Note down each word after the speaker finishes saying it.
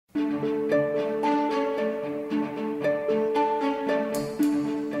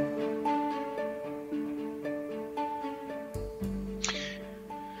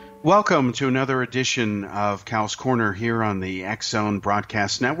Welcome to another edition of Cal's Corner here on the X-Zone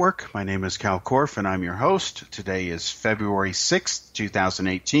Broadcast Network. My name is Kal Korff, and I'm your host. Today is February 6th,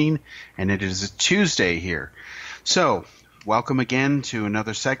 2018, and it is a Tuesday here. So, welcome again to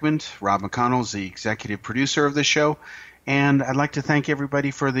another segment. Rob McConnell is the executive producer of the show, and I'd like to thank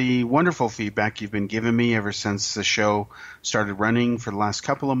everybody for the wonderful feedback you've been giving me ever since the show started running for the last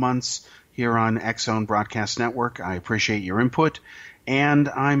couple of months here on X-Zone Broadcast Network. I appreciate your input. And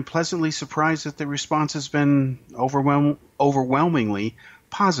I'm pleasantly surprised that the response has been overwhelmingly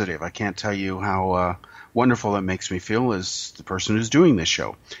positive. I can't tell you how wonderful it makes me feel as the person who's doing this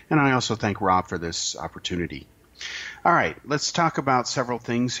show. And I also thank Rob for this opportunity. All right, let's talk about several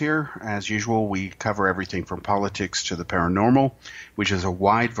things here. As usual, we cover everything from politics to the paranormal, which is a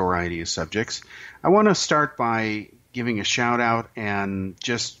wide variety of subjects. I want to start by giving a shout out and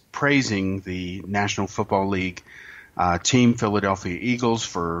just praising the National Football League Team Philadelphia Eagles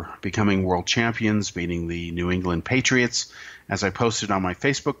for becoming world champions, beating the New England Patriots, as I posted on my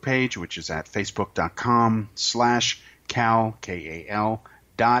Facebook page, which is at facebook.com/Cal, K-A-L,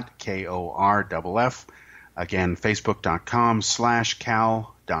 .K-O-R-F-F. Again,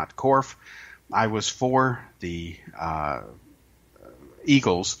 facebook.com/Cal.Korff. I was for the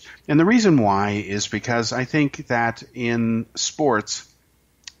Eagles, and the reason why is because I think that in sports,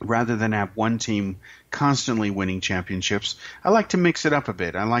 rather than have one team constantly winning championships, I like to mix it up a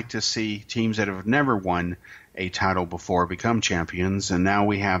bit. I like to see teams that have never won a title before become champions, and now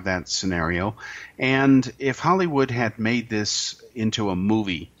we have that scenario. And if Hollywood had made this into a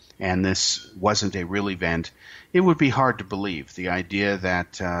movie and this wasn't a real event, it would be hard to believe. The idea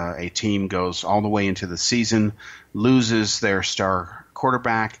that a team goes all the way into the season, loses their star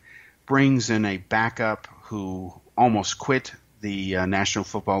quarterback, brings in a backup who almost quit the National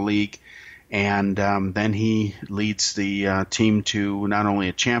Football League, and then he leads the team to not only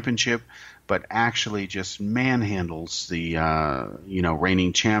a championship, but actually just manhandles the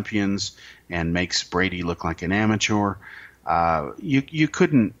reigning champions and makes Brady look like an amateur. You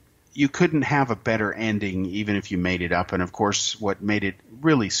couldn't have a better ending even if you made it up. And of course, what made it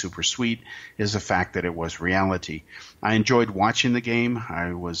really super sweet is the fact that it was reality. I enjoyed watching the game.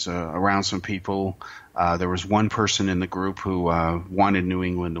 I was around some people. There was one person in the group who wanted New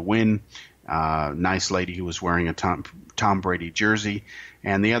England to win. Nice lady who was wearing a Tom Brady jersey,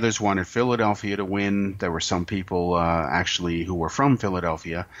 and the others wanted Philadelphia to win. There were some people actually who were from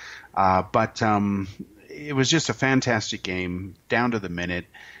Philadelphia, but it was just a fantastic game down to the minute,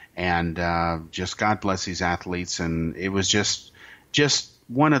 and just God bless these athletes. And it was just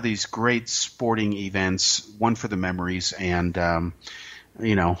one of these great sporting events, one for the memories, and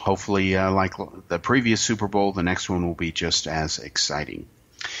hopefully like the previous Super Bowl, the next one will be just as exciting.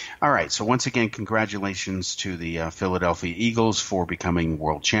 All right, so once again, congratulations to the Philadelphia Eagles for becoming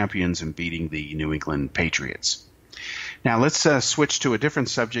world champions and beating the New England Patriots. Now let's switch to a different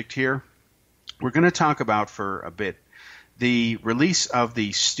subject here. We're going to talk about for a bit the release of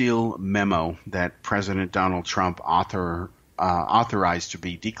the Steele memo that President Donald Trump authorized to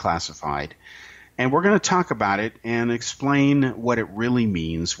be declassified. And we're going to talk about it and explain what it really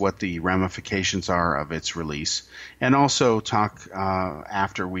means, what the ramifications are of its release, and also talk,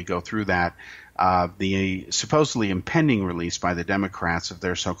 after we go through that, the supposedly impending release by the Democrats of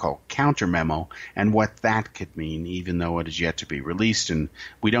their so-called counter memo and what that could mean, even though it is yet to be released. And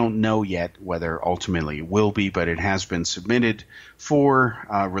we don't know yet whether ultimately it will be, but it has been submitted for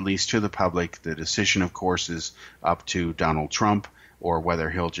release to the public. The decision, of course, is up to Donald Trump, or whether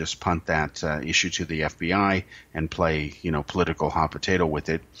he'll just punt that issue to the FBI and play, political hot potato with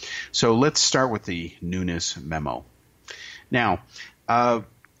it. So let's start with the Nunes memo. Now,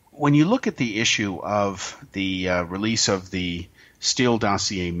 when you look at the issue of the release of the Steele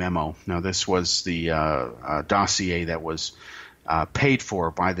dossier memo, now this was the dossier that was paid for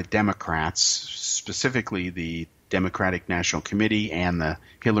by the Democrats, specifically the Democratic National Committee and the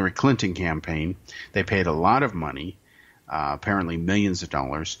Hillary Clinton campaign. They paid a lot of money, apparently millions of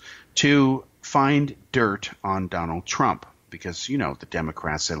dollars, to find dirt on Donald Trump. Because, the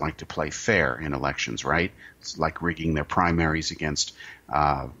Democrats, they like to play fair in elections, right? It's like rigging their primaries against,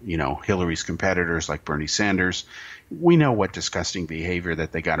 Hillary's competitors like Bernie Sanders. We know what disgusting behavior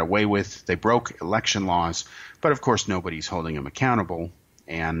that they got away with. They broke election laws, but of course nobody's holding them accountable,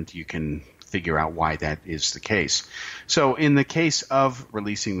 and you can figure out why that is the case. So in the case of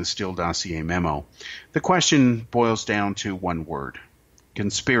releasing the Steele dossier memo, the question boils down to one word: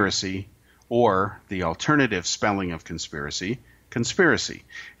 conspiracy, or the alternative spelling of conspiracy, conspiracy.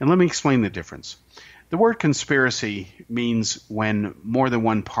 And let me explain the difference. The word conspiracy means when more than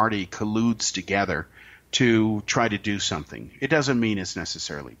one party colludes together to try to do something. It doesn't mean it's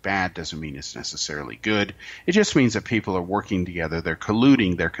necessarily bad, doesn't mean it's necessarily good. It just means that people are working together, they're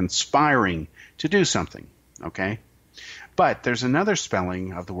colluding, they're conspiring to do something, okay? But there's another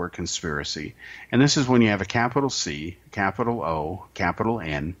spelling of the word conspiracy, and this is when you have a capital C, capital O, capital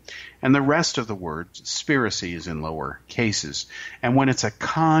N, and the rest of the word spiracy is in lower cases. And when it's a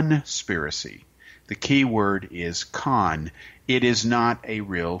conspiracy, the key word is con. It is not a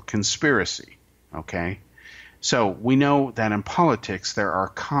real conspiracy. Okay? So we know that in politics there are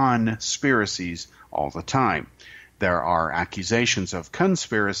conspiracies all the time. There are accusations of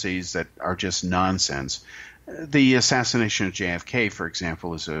conspiracies that are just nonsense. The assassination of JFK, for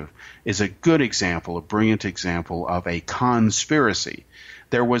example, is a good example, a brilliant example of a conspiracy.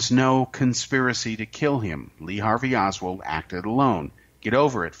 There was no conspiracy to kill him. Lee Harvey Oswald acted alone. Get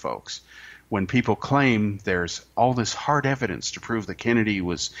over it, folks. When people claim there's all this hard evidence to prove that Kennedy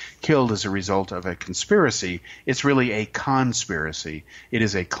was killed as a result of a conspiracy, it's really a conspiracy. It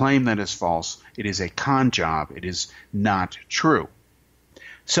is a claim that is false. It is a con job. It is not true.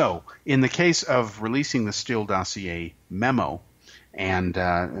 So, in the case of releasing the Steele dossier memo, and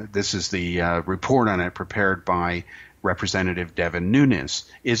this is the report on it prepared by Representative Devin Nunes,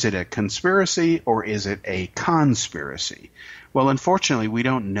 is it a conspiracy or is it a conspiracy? Well, unfortunately, we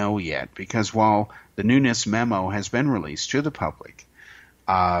don't know yet, because while the Nunes memo has been released to the public,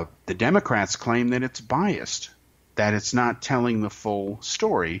 the Democrats claim that it's biased, that it's not telling the full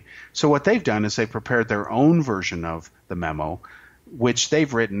story. So what they've done is they've prepared their own version of the memo, which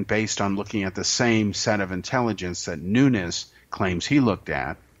they've written based on looking at the same set of intelligence that Nunes claims he looked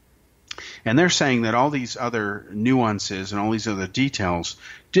at. And they're saying that all these other nuances and all these other details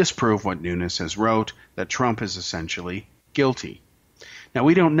disprove what Nunes has wrote, that Trump is essentially guilty. Now,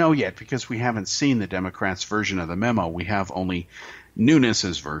 we don't know yet because we haven't seen the Democrats' version of the memo. We have only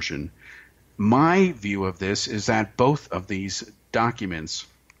Nunes' version. My view of this is that both of these documents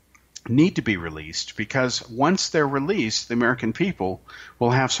need to be released, because once they're released, the American people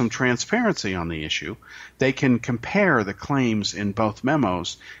will have some transparency on the issue. They can compare the claims in both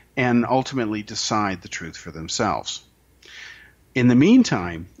memos and ultimately decide the truth for themselves. In the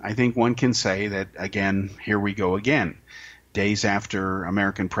meantime, I think one can say that, again, here we go again. Days after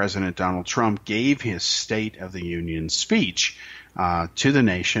American President Donald Trump gave his State of the Union speech to the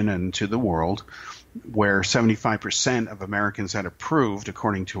nation and to the world, where 75% of Americans had approved,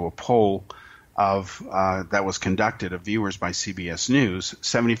 according to a poll that was conducted of viewers by CBS News,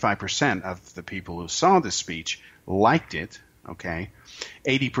 75% of the people who saw the speech liked it. Okay,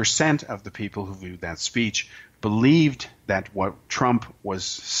 80% of the people who viewed that speech believed that what Trump was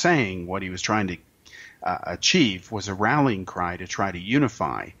saying, what he was trying to achieve, was a rallying cry to try to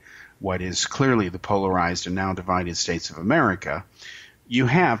unify what is clearly the polarized and now divided states of America. You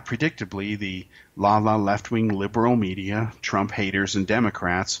have, predictably, the left-wing liberal media, Trump haters and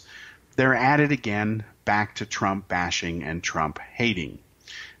Democrats. They're at it again, back to Trump bashing and Trump hating.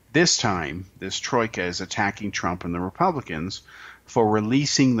 This time, this troika is attacking Trump and the Republicans for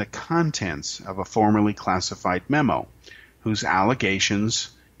releasing the contents of a formerly classified memo, whose allegations,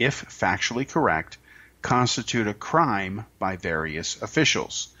 if factually correct, constitute a crime by various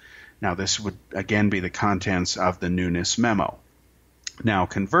officials. Now, this would again be the contents of the Nunes memo. Now,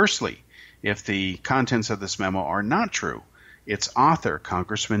 conversely, if the contents of this memo are not true, its author,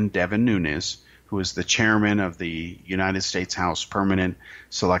 Congressman Devin Nunes, who is the chairman of the United States House Permanent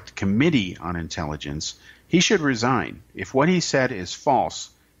Select Committee on Intelligence, he should resign. If what he said is false,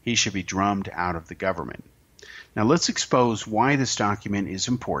 he should be drummed out of the government. Now, let's expose why this document is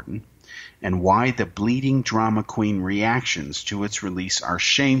important and why the bleeding drama queen reactions to its release are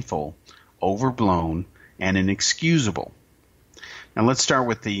shameful, overblown, and inexcusable. Now, let's start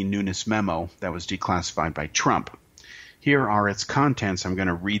with the Nunes memo that was declassified by Trump. Here are its contents. I'm going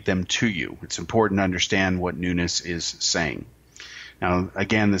to read them to you. It's important to understand what Nunes is saying. Now,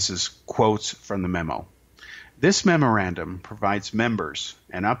 again, this is quotes from the memo. This memorandum provides members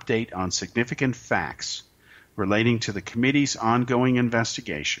an update on significant facts relating to the committee's ongoing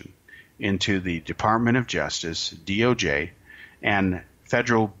investigation into the Department of Justice, DOJ, and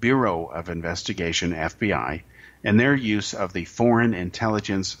Federal Bureau of Investigation, FBI, and their use of the Foreign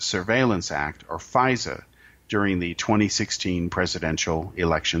Intelligence Surveillance Act, or FISA, during the 2016 presidential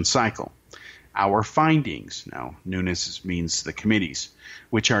election cycle. Our findings, now Nunes means the committees,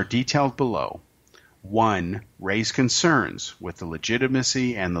 which are detailed below. 1. Raise concerns with the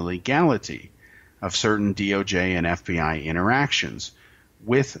legitimacy and the legality of certain DOJ and FBI interactions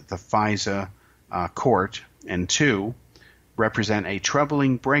with the FISA court, and 2. Represent a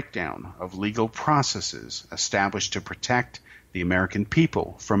troubling breakdown of legal processes established to protect the American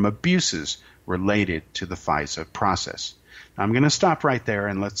people from abuses related to the FISA process. Now, I'm going to stop right there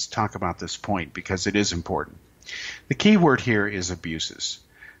and let's talk about this point because it is important. The key word here is abuses.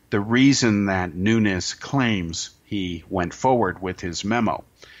 The reason that Nunes claims he went forward with his memo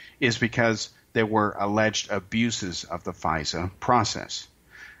is because there were alleged abuses of the FISA process.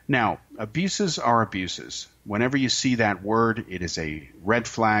 Now, abuses are abuses. Whenever you see that word, it is a red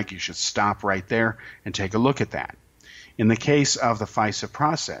flag. You should stop right there and take a look at that. In the case of the FISA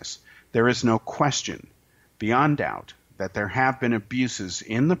process, there is no question, beyond doubt, that there have been abuses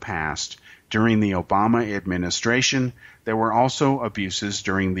in the past during the Obama administration. There were also abuses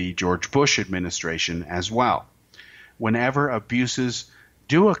during the George Bush administration as well. Whenever abuses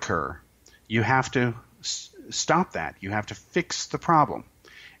do occur, you have to stop that. You have to fix the problem.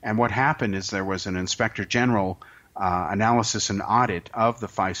 And what happened is there was an Inspector General analysis and audit of the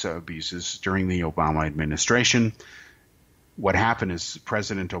FISA abuses during the Obama administration. What happened is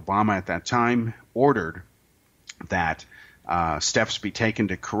President Obama at that time ordered that steps be taken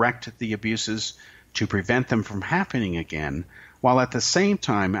to correct the abuses, to prevent them from happening again, while at the same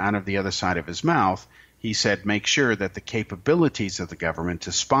time, out of the other side of his mouth, he said make sure that the capabilities of the government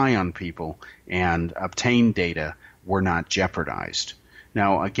to spy on people and obtain data were not jeopardized.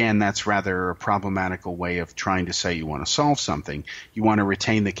 Now, again, that's rather a problematical way of trying to say you want to solve something. You want to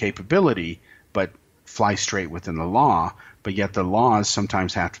retain the capability, but fly straight within the law, but yet the laws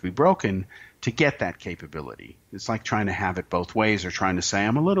sometimes have to be broken to get that capability. It's like trying to have it both ways or trying to say,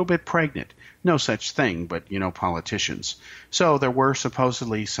 I'm a little bit pregnant. No such thing, but, politicians. So there were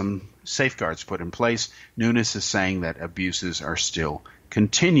supposedly some safeguards put in place. Nunes is saying that abuses are still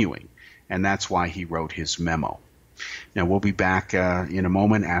continuing, and that's why he wrote his memo. Now, we'll be back in a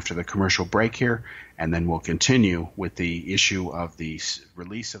moment after the commercial break here, and then we'll continue with the issue of the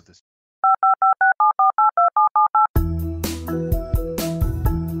release of the...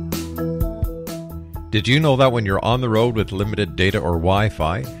 Did you know that when you're on the road with limited data or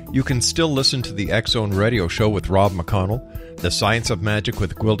Wi-Fi, you can still listen to the X-Zone Radio Show with Rob McConnell, The Science of Magic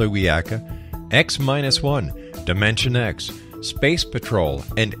with Gwilda Wiyaka, X-1, Dimension X, Space Patrol,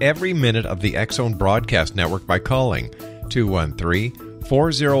 and every minute of the X-Zone Broadcast Network by calling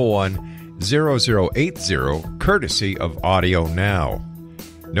 213-401-0080, courtesy of Audio Now.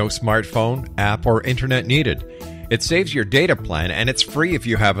 No smartphone, app, or internet needed. It saves your data plan, and it's free if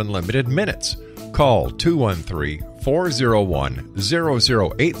you have unlimited minutes. Call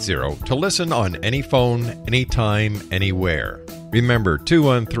 213-401-0080 to listen on any phone, anytime, anywhere. Remember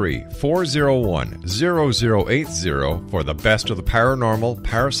 213-401-0080 for the best of the paranormal,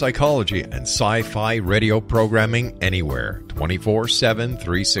 parapsychology, and sci-fi radio programming anywhere, 24/7,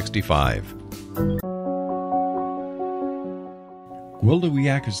 365. Gwilda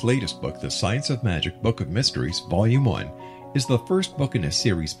Wiyaka's latest book, The Science of Magic, Book of Mysteries, Volume 1, is the first book in a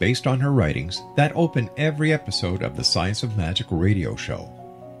series based on her writings that open every episode of the Science of Magic radio show.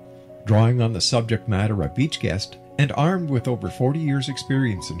 Drawing on the subject matter of each guest, and armed with over 40 years'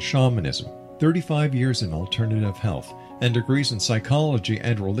 experience in shamanism, 35 years in alternative health, and degrees in psychology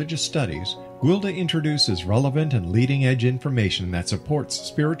and religious studies, Gwilda introduces relevant and leading-edge information that supports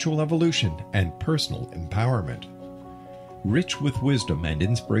spiritual evolution and personal empowerment. Rich with wisdom and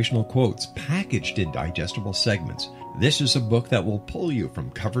inspirational quotes packaged in digestible segments, this is a book that will pull you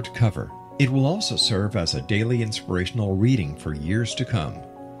from cover to cover. It will also serve as a daily inspirational reading for years to come.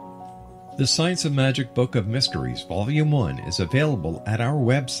 The Science of Magic Book of Mysteries, Volume 1 is available at our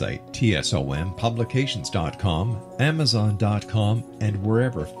website, tsompublications.com, amazon.com, and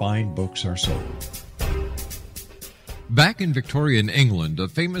wherever fine books are sold. Back in Victorian England, a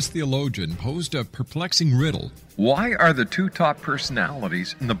famous theologian posed a perplexing riddle. Why are the two top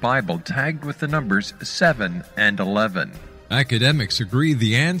personalities in the Bible tagged with the numbers 7 and 11? Academics agree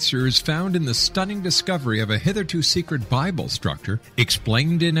the answer is found in the stunning discovery of a hitherto secret Bible structure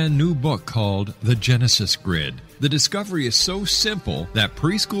explained in a new book called The Genesis Grid. The discovery is so simple that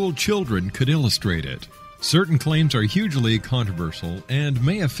preschool children could illustrate it. Certain claims are hugely controversial and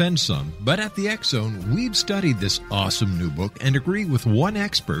may offend some, but at the X-Zone, we've studied this awesome new book and agree with one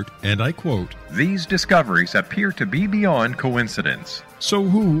expert, and I quote, "These discoveries appear to be beyond coincidence." So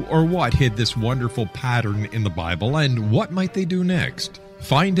who or what hid this wonderful pattern in the Bible, and what might they do next?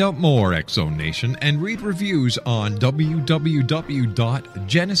 Find out more, X-Zone Nation, and read reviews on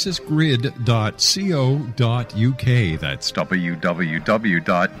www.genesisgrid.co.uk. That's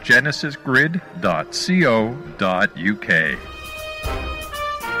www.genesisgrid.co.uk.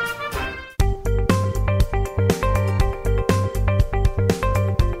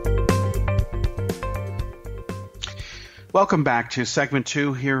 Welcome back to segment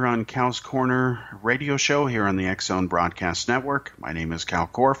 2 here on Cal's Corner radio show here on the X-Zone Broadcast Network. My name is Kal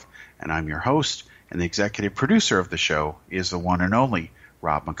Korff, and I'm your host, and the executive producer of the show is the one and only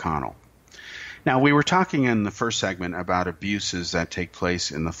Rob McConnell. Now, we were talking in the first segment about abuses that take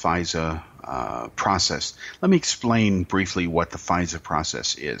place in the FISA process. Let me explain briefly what the FISA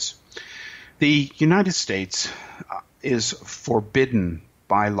process is. The United States is forbidden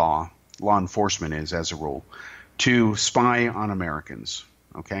by law enforcement is as a rule, to spy on Americans,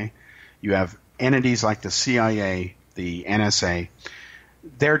 okay? You have entities like the CIA, the NSA.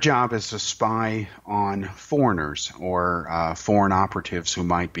 Their job is to spy on foreigners or foreign operatives who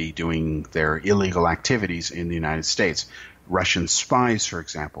might be doing their illegal activities in the United States. Russian spies, for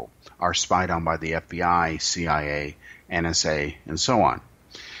example, are spied on by the FBI, CIA, NSA, and so on.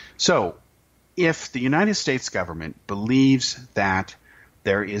 So, if the United States government believes that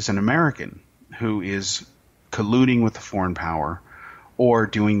there is an American who is colluding with a foreign power or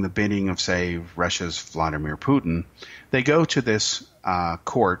doing the bidding of, say, Russia's Vladimir Putin, they go to this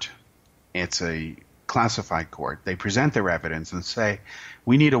court. It's a classified court. They present their evidence and say,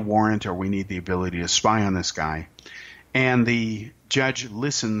 we need a warrant or we need the ability to spy on this guy. And the judge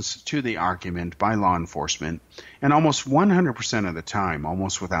listens to the argument by law enforcement, and almost 100% of the time,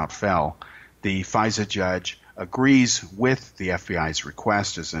 almost without fail, the FISA judge agrees with the FBI's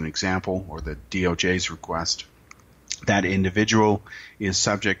request, as an example, or the DOJ's request. That individual is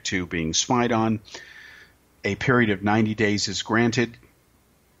subject to being spied on. A period of 90 days is granted.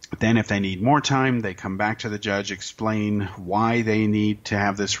 Then if they need more time, they come back to the judge, explain why they need to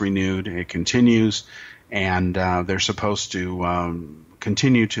have this renewed. It continues, and they're supposed to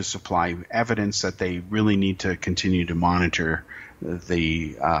continue to supply evidence that they really need to continue to monitor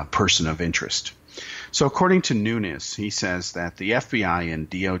the person of interest. So according to Nunes, he says that the FBI and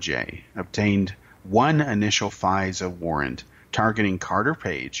DOJ obtained one initial FISA warrant targeting Carter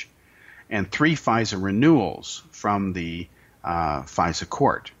Page and 3 FISA renewals from the FISA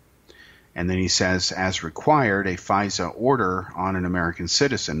court. And then he says, as required, a FISA order on an American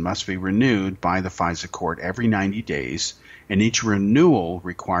citizen must be renewed by the FISA court every 90 days, and each renewal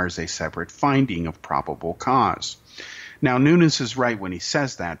requires a separate finding of probable cause. Now, Nunes is right when he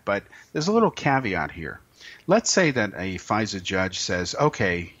says that, but there's a little caveat here. Let's say that a FISA judge says,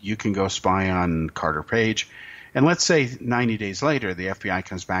 okay, you can go spy on Carter Page, and let's say 90 days later the FBI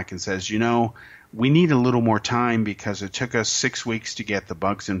comes back and says, you know, we need a little more time because it took us 6 weeks to get the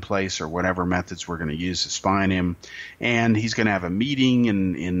bugs in place or whatever methods we're going to use to spy on him, and he's going to have a meeting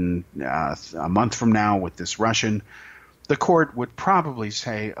in a month from now with this Russian. The court would probably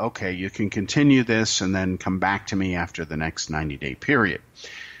say, okay, you can continue this and then come back to me after the next 90-day period.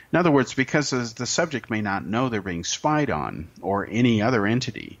 In other words, because the subject may not know they're being spied on or any other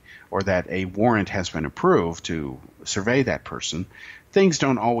entity, or that a warrant has been approved to survey that person, things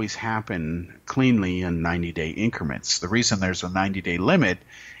don't always happen cleanly in 90-day increments. The reason there's a 90-day limit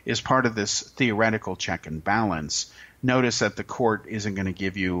is part of this theoretical check and balance. Notice that the court isn't going to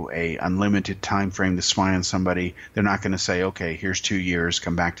give you a unlimited time frame to spy on somebody. They're not going to say, okay, here's 2 years,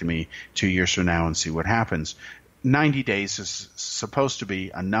 come back to me 2 years from now and see what happens. 90 days is supposed to be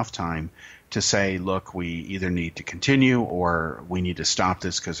enough time to say, look, we either need to continue or we need to stop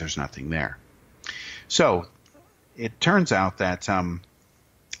this because there's nothing there. So it turns out that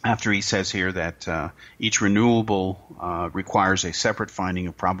after he says here that each renewable requires a separate finding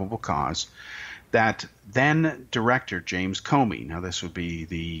of probable cause, that then Director James Comey, now this would be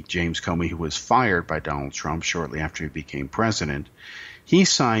the James Comey who was fired by Donald Trump shortly after he became president, he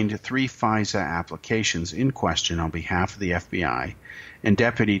signed 3 FISA applications in question on behalf of the FBI, and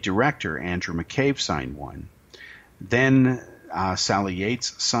Deputy Director Andrew McCabe signed one. Then Sally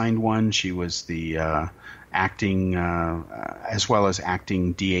Yates signed one. She was the acting, as well as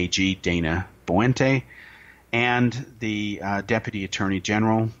acting DAG Dana Boente, and the Deputy Attorney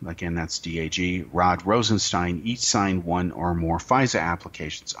General, again that's DAG, Rod Rosenstein, each signed one or more FISA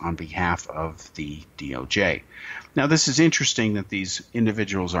applications on behalf of the DOJ. Now this is interesting that these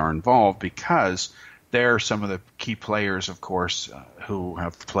individuals are involved because they're some of the key players, of course, who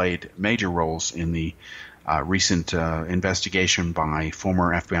have played major roles in the recent investigation by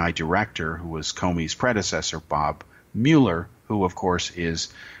former FBI director who was Comey's predecessor, Bob Mueller, who of course is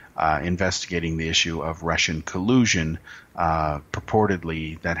investigating the issue of Russian collusion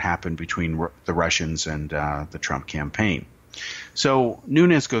purportedly that happened between the Russians and the Trump campaign. So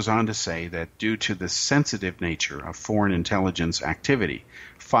Nunes goes on to say that due to the sensitive nature of foreign intelligence activity,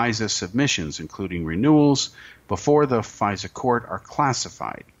 FISA submissions, including renewals, before the FISA court are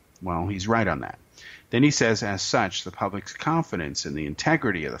classified. Well, he's right on that. Then he says, as such, the public's confidence in the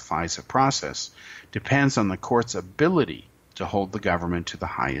integrity of the FISA process depends on the court's ability to hold the government to the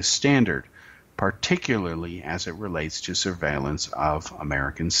highest standard, particularly as it relates to surveillance of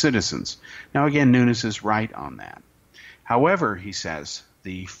American citizens. Now, again, Nunes is right on that. However, he says,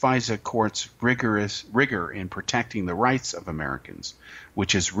 the FISA court's rigor in protecting the rights of Americans,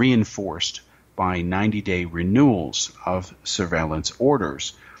 which is reinforced by 90-day renewals of surveillance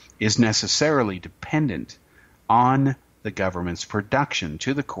orders, is necessarily dependent on the government's production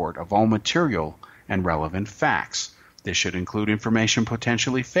to the court of all material and relevant facts. This should include information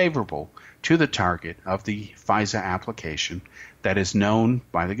potentially favorable to the target of the FISA application that is known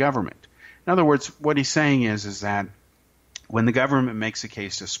by the government. In other words, what he's saying is that when the government makes a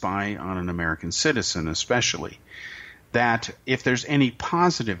case to spy on an American citizen especially, that if there's any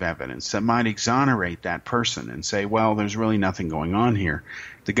positive evidence that might exonerate that person and say, well, there's really nothing going on here,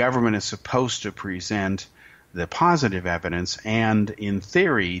 the government is supposed to present the positive evidence and, in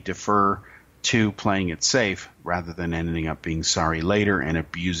theory, defer to playing it safe rather than ending up being sorry later and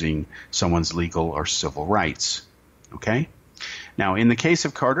abusing someone's legal or civil rights. Okay? Now, in the case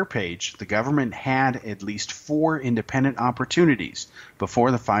of Carter Page, the government had at least 4 independent opportunities before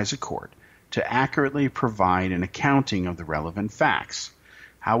the FISA court to accurately provide an accounting of the relevant facts.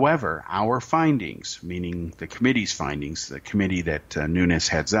 However, our findings, meaning the committee's findings, the committee that Nunes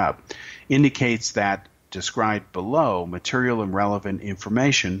heads up, indicates that described below, material and relevant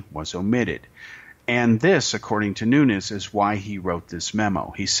information was omitted. And this, according to Nunes, is why he wrote this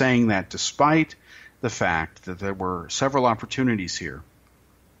memo. He's saying that despite the fact that there were several opportunities here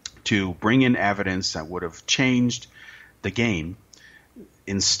to bring in evidence that would have changed the game,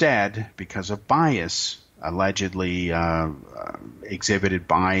 instead, because of bias allegedly exhibited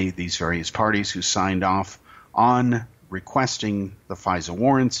by these various parties who signed off on requesting the FISA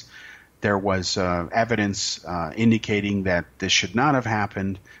warrants, there was evidence indicating that this should not have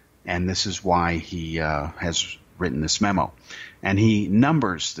happened, and this is why he has written this memo. And he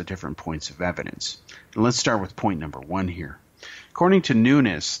numbers the different points of evidence. And let's start with point number 1 here. According to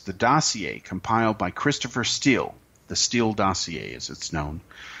Nunes, the dossier compiled by Christopher Steele, the Steele dossier as it's known,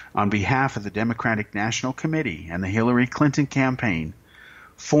 on behalf of the Democratic National Committee and the Hillary Clinton campaign,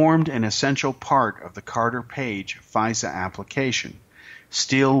 formed an essential part of the Carter Page FISA application.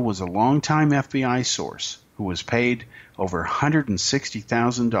 Steele was a longtime FBI source who was paid over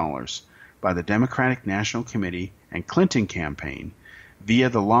 $160,000 by the Democratic National Committee and Clinton campaign via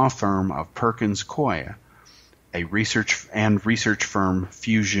the law firm of Perkins Coie, a research firm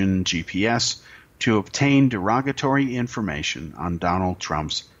Fusion GPS, to obtain derogatory information on Donald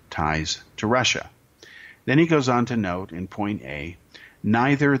Trump's ties to Russia. Then he goes on to note in point A,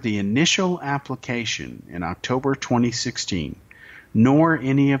 neither the initial application in October 2016 nor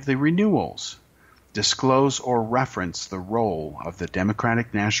any of the renewals disclose or reference the role of the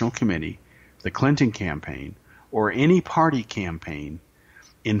Democratic National Committee, the Clinton campaign, or any party campaign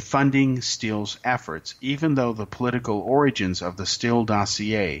in funding Steele's efforts, even though the political origins of the Steele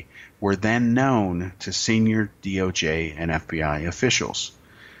dossier were then known to senior DOJ and FBI officials.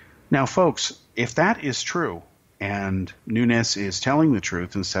 Now, folks, if that is true, and Nunes is telling the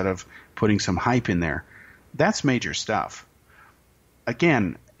truth instead of putting some hype in there, that's major stuff.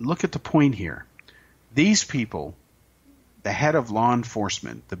 Again, look at the point here. These people, the head of law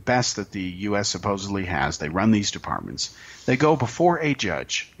enforcement, the best that the U.S. supposedly has, they run these departments, they go before a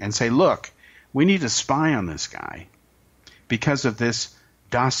judge and say, look, we need to spy on this guy because of this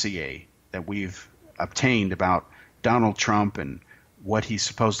dossier that we've obtained about Donald Trump and what he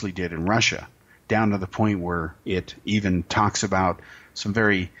supposedly did in Russia, down to the point where it even talks about some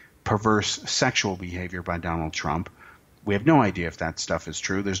very perverse sexual behavior by Donald Trump. We have no idea if that stuff is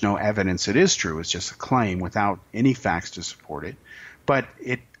true. There's no evidence it is true. It's just a claim without any facts to support it. But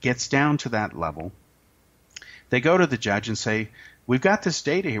it gets down to that level. They go to the judge and say, we've got this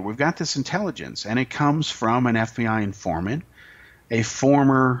data here. We've got this intelligence. And it comes from an FBI informant, a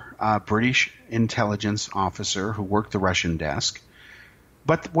former British intelligence officer who worked the Russian desk.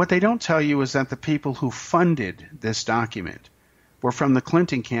 But what they don't tell you is that the people who funded this document were from the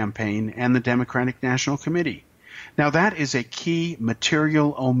Clinton campaign and the Democratic National Committee. Now, that is a key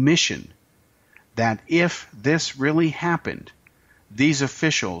material omission that if this really happened, these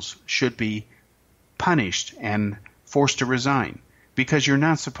officials should be punished and forced to resign because you're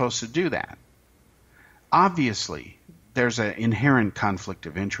not supposed to do that. Obviously, there's an inherent conflict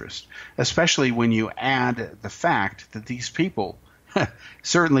of interest, especially when you add the fact that these people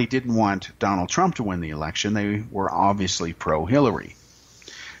certainly didn't want Donald Trump to win the election. They were obviously pro-Hillary.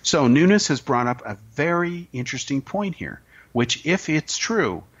 So Nunes has brought up a very interesting point here, which, if it's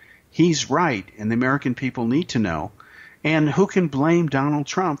true, He's right, and the American people need to know. And who can blame Donald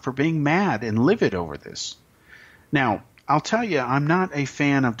Trump for being mad and livid over this? Now, I'll tell you, I'm not a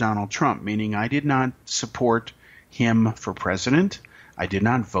fan of Donald Trump, meaning I did not support him for president. I did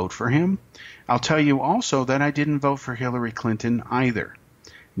not vote for him. I'll tell you also that I didn't vote for Hillary Clinton either.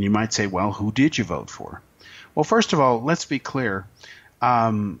 And you might say, well, who did you vote for? Well, first of all, let's be clear.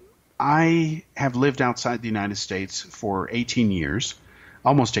 I have lived outside the United States for 18 years,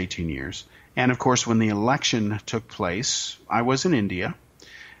 almost 18 years. And, of course, when the election took place, I was in India.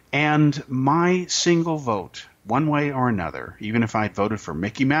 And my single vote, one way or another, even if I had voted for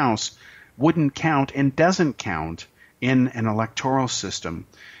Mickey Mouse, wouldn't count and doesn't count in an electoral system.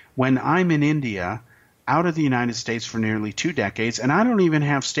 When I'm in India, out of the United States for nearly 2 decades, and I don't even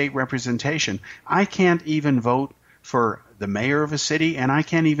have state representation. I can't even vote for the mayor of a city, and I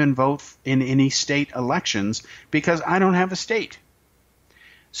can't even vote in any state elections because I don't have a state.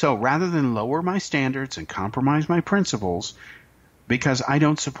 So rather than lower my standards and compromise my principles, because I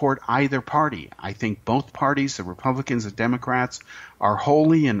don't support either party, I think both parties, the Republicans and Democrats, are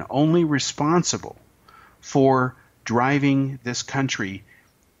wholly and only responsible for driving this country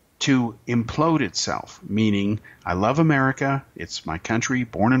to implode itself, meaning I love America, it's my country,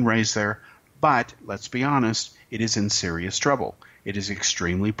 born and raised there, but let's be honest, it is in serious trouble. It is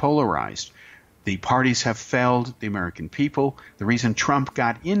extremely polarized. The parties have failed the American people. The reason Trump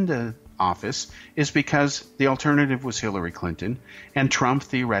got into office is because the alternative was Hillary Clinton, and Trump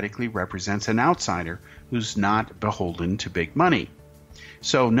theoretically represents an outsider who's not beholden to big money.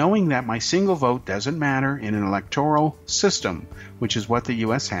 So knowing that my single vote doesn't matter in an electoral system, which is what the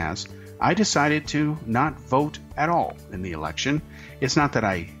U.S. has, I decided to not vote at all in the election. It's not that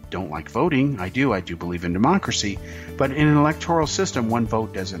I don't like voting. I do believe in democracy. But in an electoral system, one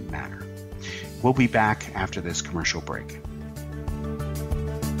vote doesn't matter. We'll be back after this commercial break.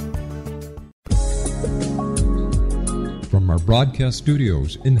 From our broadcast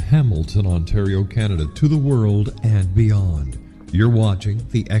studios in Hamilton, Ontario, Canada, to the world and beyond, you're watching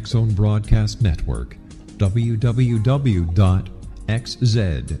the X-Zone Broadcast Network, www.xzbn.net.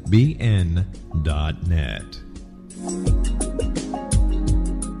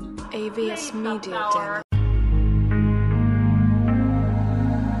 AVS Media Demo.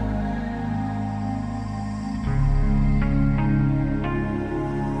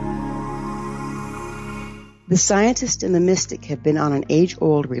 The scientist and the mystic have been on an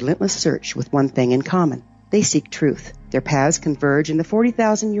age-old, relentless search with one thing in common. They seek truth. Their paths converge in the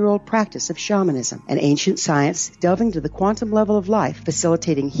 40,000-year-old practice of shamanism, an ancient science delving to the quantum level of life,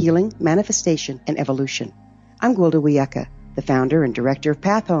 facilitating healing, manifestation, and evolution. I'm Gwilda Wiyaka, the founder and director of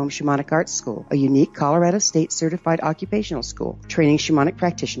Path Home Shamanic Arts School, a unique Colorado State certified occupational school training shamanic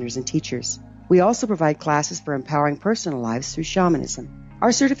practitioners and teachers. We also provide classes for empowering personal lives through shamanism.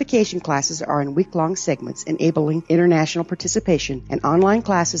 Our certification classes are in week-long segments enabling international participation, and online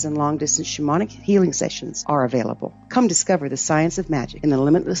classes and long-distance shamanic healing sessions are available. Come discover the science of magic in the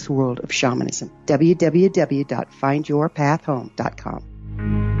limitless world of shamanism. www.findyourpathhome.com.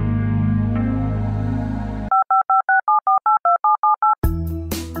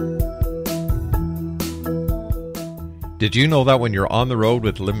 Did you know that when you're on the road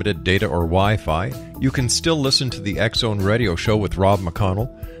with limited data or Wi-Fi, you can still listen to the X-Zone Radio Show with Rob McConnell,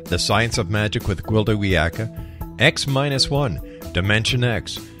 The Science of Magic with Gwilda Wiyaka, X-1, Dimension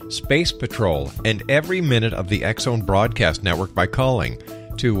X, Space Patrol, and every minute of the X-Zone Broadcast Network by calling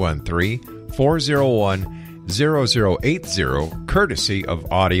 213-401-0080, courtesy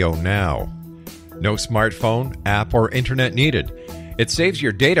of Audio Now. No smartphone, app, or internet needed. It saves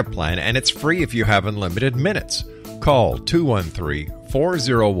your data plan, and it's free if you have unlimited minutes. Call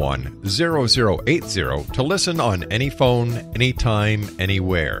 213-401-0080 to listen on any phone, anytime,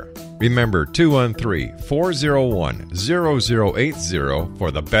 anywhere. Remember 213-401-0080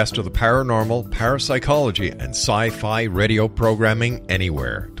 for the best of the paranormal, parapsychology, and sci-fi radio programming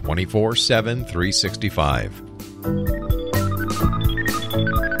anywhere, 24/7, 365.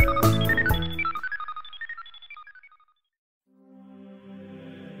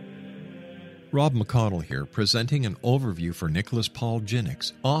 Rob McConnell here, presenting an overview for Nicholas Paul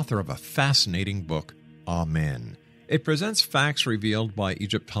Jennings, author of a fascinating book, Amen. It presents facts revealed by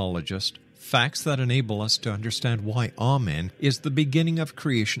Egyptologists, facts that enable us to understand why Amen is the beginning of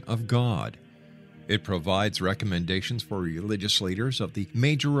creation of God. It provides recommendations for religious leaders of the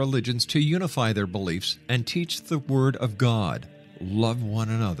major religions to unify their beliefs and teach the Word of God. Love one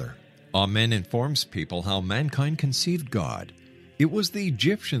another. Amen informs people how mankind conceived God. It was the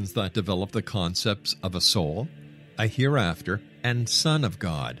Egyptians that developed the concepts of a soul, a hereafter, and Son of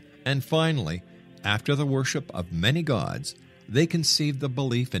God. And finally, after the worship of many gods, they conceived the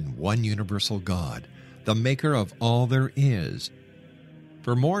belief in one universal God, the maker of all there is.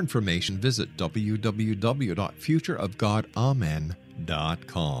 For more information, visit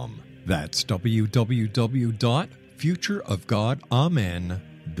www.futureofgodamen.com. That's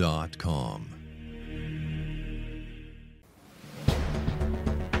www.futureofgodamen.com.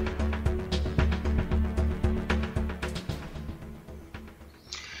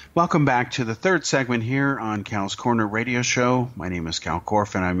 Welcome back to the third segment here on Cal's Corner Radio Show. My name is Kal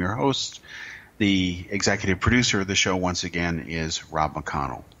Korff, and I'm your host. The executive producer of the show, once again, is Rob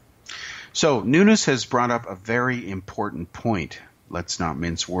McConnell. So, Nunes has brought up a very important point. Let's not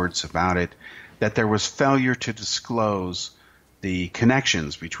mince words about it. That there was failure to disclose the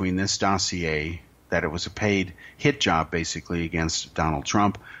connections between this dossier, that it was a paid hit job, basically, against Donald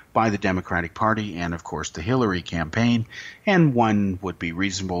Trump by the Democratic Party and, of course, the Hillary campaign. And one would be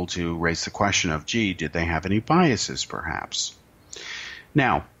reasonable to raise the question of, gee, did they have any biases, perhaps?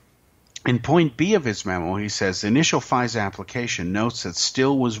 Now, in point B of his memo, he says the initial FISA application notes that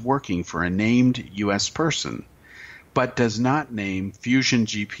Still was working for a named U.S. person, but does not name Fusion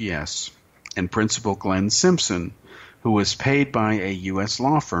GPS and Principal Glenn Simpson, who was paid by a U.S.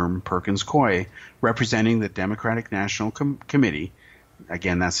 law firm, Perkins Coie, representing the Democratic National Committee.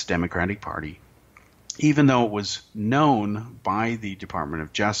 Again, that's the Democratic Party. Even though it was known by the Department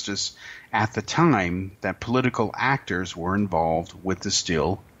of Justice at the time that political actors were involved with the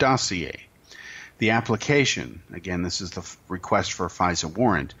Still dossier. The application, again, this is the request for a FISA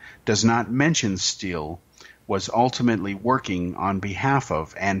warrant, does not mention Still was ultimately working on behalf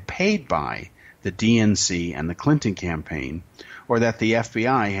of and paid by the DNC and the Clinton campaign, or that the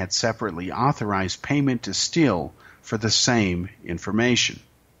FBI had separately authorized payment to Still for the same information.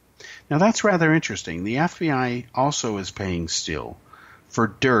 Now that's rather interesting. The FBI also is paying Still for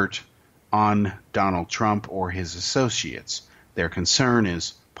dirt on Donald Trump or his associates. Their concern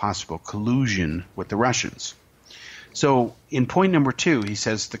is possible collusion with the Russians. So in point number 2, he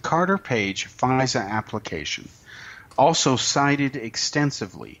says the Carter Page FISA application also cited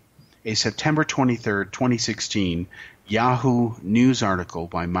extensively a September 23, 2016 Yahoo News article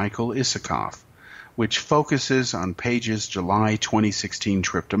by Michael Isikoff, which focuses on Page's July 2016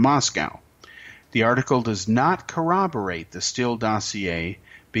 trip to Moscow. The article does not corroborate the Still dossier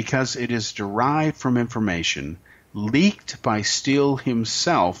because it is derived from information leaked by Still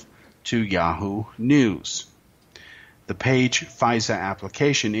himself to Yahoo News. The Page FISA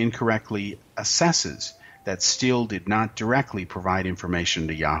application incorrectly assesses that Still did not directly provide information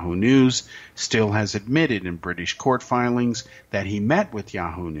to Yahoo News. Still has admitted in British court filings that he met with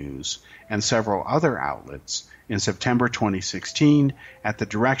Yahoo News and several other outlets in September 2016 at the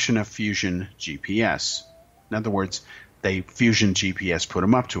direction of Fusion GPS. In other words, Fusion GPS put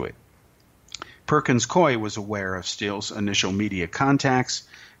him up to it. Perkins Coie was aware of Still's initial media contacts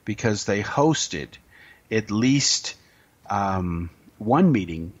because they hosted at least one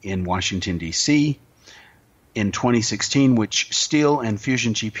meeting in Washington, D.C. in 2016, which Still and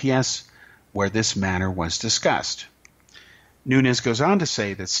Fusion GPS, where this matter was discussed. Nunes goes on to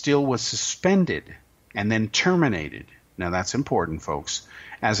say that Still was suspended and then terminated, now that's important, folks,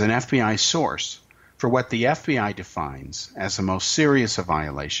 as an FBI source for what the FBI defines as the most serious of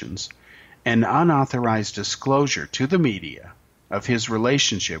violations, an unauthorized disclosure to the media of his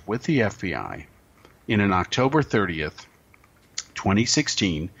relationship with the FBI in an October 30th,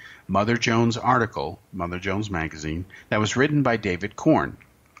 2016 Mother Jones article, Mother Jones magazine, that was written by David Korn.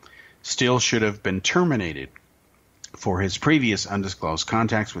 Still should have been terminated for his previous undisclosed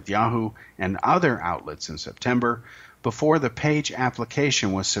contacts with Yahoo and other outlets in September before the Page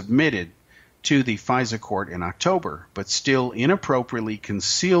application was submitted to the FISA court in October, but Still inappropriately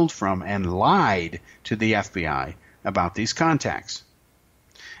concealed from and lied to the FBI about these contacts.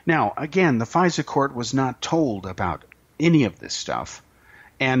 Now, again, the FISA court was not told about any of this stuff,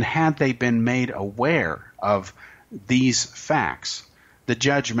 and had they been made aware of these facts, the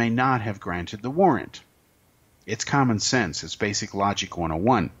judge may not have granted the warrant. It's common sense. It's basic logic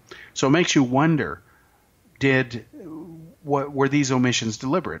 101. So it makes you wonder, were these omissions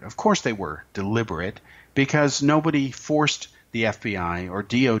deliberate? Of course they were deliberate, because nobody forced the FBI or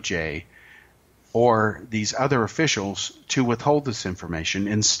DOJ or these other officials to withhold this information.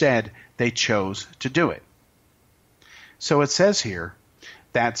 Instead, they chose to do it. So it says here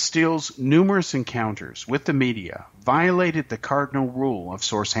that Still's numerous encounters with the media violated the cardinal rule of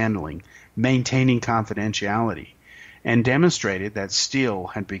source handling, maintaining confidentiality, and demonstrated that Still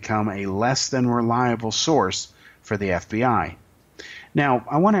had become a less than reliable source for the FBI. Now,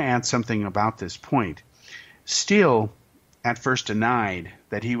 I want to add something about this point. Still at first denied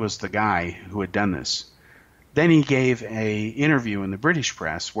that he was the guy who had done this. Then he gave a interview in the British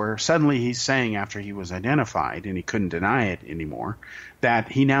press where suddenly he's saying, after he was identified, and he couldn't deny it anymore, that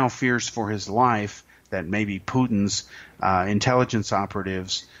he now fears for his life, that maybe Putin's intelligence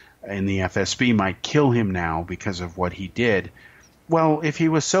operatives in the FSB might kill him now because of what he did. Well, if he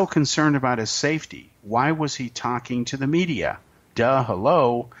was so concerned about his safety, why was he talking to the media? Duh,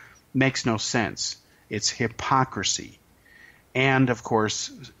 hello, makes no sense. It's hypocrisy. And, of course,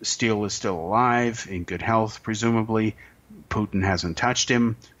 Steele is still alive, in good health, presumably. Putin hasn't touched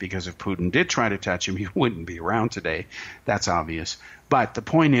him, because if Putin did try to touch him, he wouldn't be around today. That's obvious. But the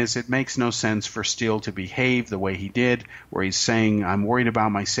point is, it makes no sense for Steele to behave the way he did, where he's saying, I'm worried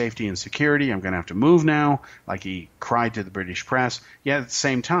about my safety and security, I'm going to have to move now, like he cried to the British press. Yet at the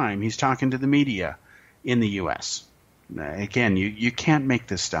same time, he's talking to the media in the U.S. Again, you can't make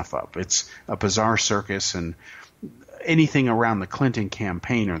this stuff up. It's a bizarre circus, and anything around the Clinton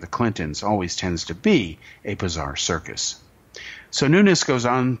campaign or the Clintons always tends to be a bizarre circus. So Nunes goes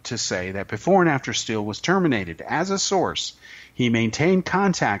on to say that before and after Steele was terminated, as a source, he maintained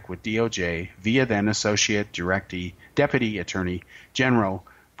contact with DOJ via then Associate Deputy Attorney General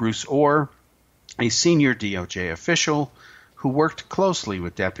Bruce Orr, a senior DOJ official who worked closely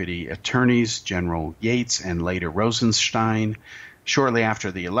with Deputy Attorneys General Yates and later Rosenstein. Shortly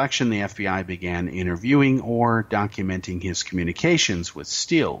after the election, the FBI began interviewing Orr, documenting his communications with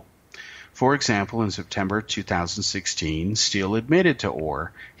Steele. For example, in September 2016, Steele admitted to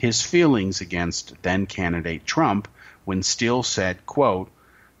Orr his feelings against then-candidate Trump when Steele said, quote,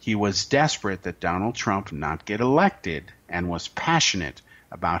 he was desperate that Donald Trump not get elected and was passionate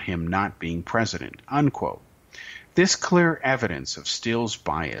about him not being president, unquote. This clear evidence of Steele's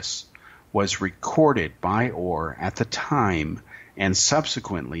bias was recorded by Orr at the time and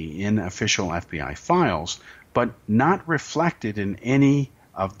subsequently in official FBI files, but not reflected in any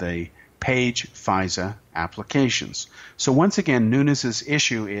of the Page FISA applications. So once again, Nunes's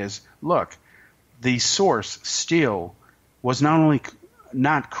issue is, look, the source, Steele, was not only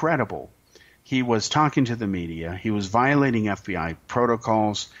not credible, he was talking to the media, he was violating FBI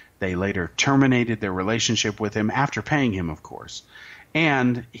protocols, they later terminated their relationship with him after paying him, of course,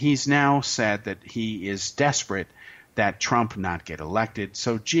 and he's now said that he is desperate that Trump not get elected.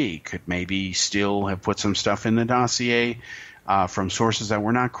 So, could maybe Steele have put some stuff in the dossier from sources that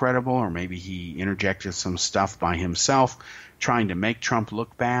were not credible, or maybe he interjected some stuff by himself trying to make Trump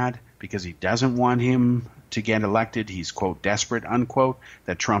look bad because he doesn't want him to get elected. He's, quote, desperate, unquote,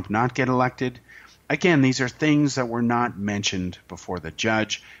 that Trump not get elected. Again, these are things that were not mentioned before the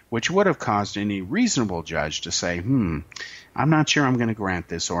judge, which would have caused any reasonable judge to say, I'm not sure I'm going to grant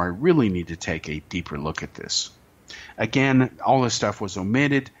this, or I really need to take a deeper look at this. Again, all this stuff was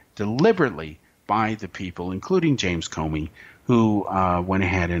omitted deliberately by the people, including James Comey, who went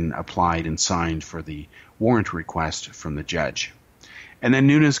ahead and applied and signed for the warrant request from the judge. And then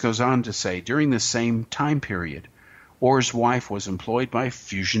Nunes goes on to say, during the same time period, Orr's wife was employed by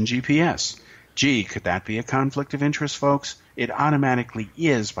Fusion GPS. Could that be a conflict of interest, folks? It automatically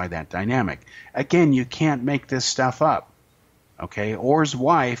is by that dynamic. Again, you can't make this stuff up. Okay, Orr's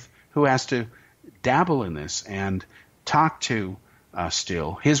wife, who has to dabble in this and talk to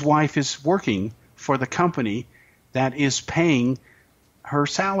Steele, his wife is working for the company that is paying her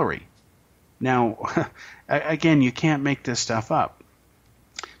salary. Now, again, you can't make this stuff up.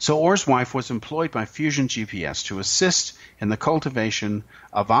 So Orr's wife was employed by Fusion GPS to assist in the cultivation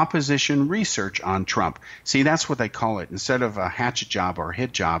of opposition research on Trump. See, that's what they call it. Instead of a hatchet job or a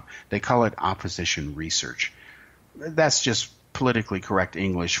hit job, they call it opposition research. That's just politically correct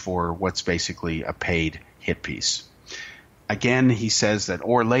English for what's basically a paid hit piece. Again, he says that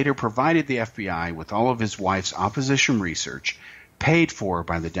Orr later provided the FBI with all of his wife's opposition research, paid for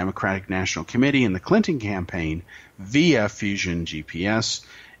by the Democratic National Committee and the Clinton campaign via Fusion GPS.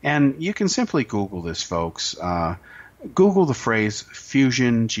 And you can simply Google this, folks. Google the phrase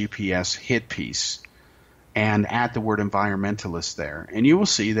Fusion GPS hit piece and add the word environmentalist there. And you will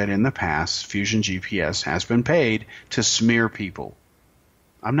see that in the past, Fusion GPS has been paid to smear people.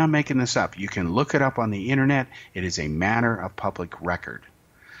 I'm not making this up. You can look it up on the internet. It is a matter of public record.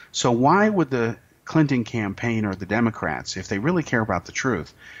 So why would the Clinton campaign or the Democrats, if they really care about the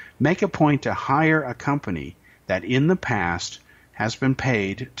truth, make a point to hire a company that in the past has been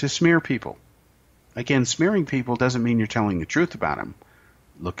paid to smear people? Again, smearing people doesn't mean you're telling the truth about them.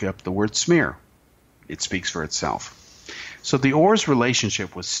 Look up the word smear. It speaks for itself. So the Orr's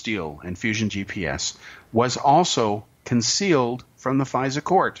relationship with Steele and Fusion GPS was also concealed from the FISA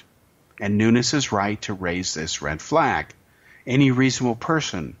court, and Nunes is right to raise this red flag. Any reasonable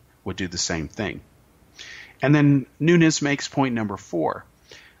person would do the same thing. And then Nunes makes point number 4.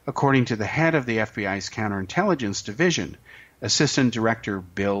 According to the head of the FBI's Counterintelligence Division, Assistant Director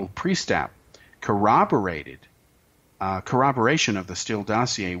Bill Priestap, corroboration of the Steele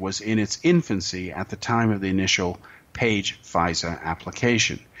dossier was in its infancy at the time of the initial Page FISA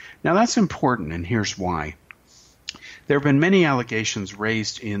application. Now that's important, and here's why. There have been many allegations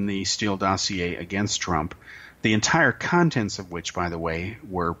raised in the Steele dossier against Trump, the entire contents of which, by the way,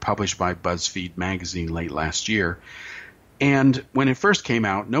 were published by BuzzFeed magazine late last year. And when it first came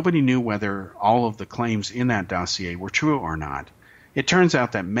out, nobody knew whether all of the claims in that dossier were true or not. It turns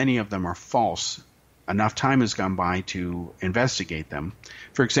out that many of them are false. Enough time has gone by to investigate them.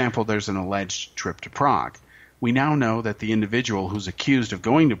 For example, there's an alleged trip to Prague. We now know that the individual who's accused of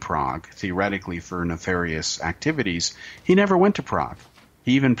going to Prague, theoretically for nefarious activities, he never went to Prague.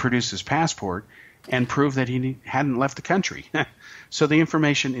 He even produced his passport and proved that he hadn't left the country. So the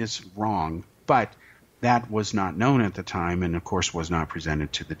information is wrong, but that was not known at the time and, of course, was not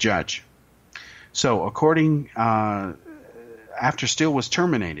presented to the judge. So after Steele was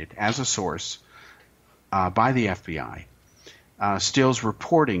terminated as a source by the FBI, Steele's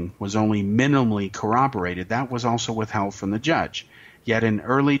reporting was only minimally corroborated. That was also withheld from the judge. Yet in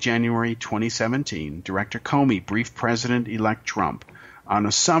early January 2017, Director Comey briefed President-elect Trump on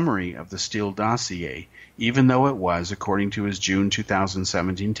a summary of the Steele dossier, even though it was, according to his June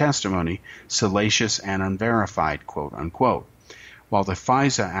 2017 testimony, salacious and unverified, quote unquote. While the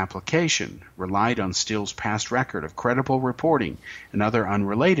FISA application relied on Steele's past record of credible reporting and other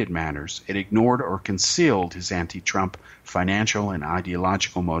unrelated matters, it ignored or concealed his anti-Trump financial and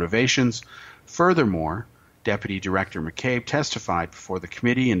ideological motivations. Furthermore, Deputy Director McCabe testified before the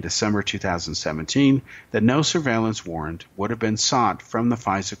committee in December 2017 that no surveillance warrant would have been sought from the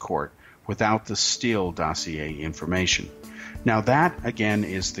FISA court without the Steele dossier information. Now that, again,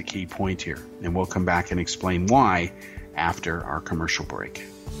 is the key point here, and we'll come back and explain why after our commercial break.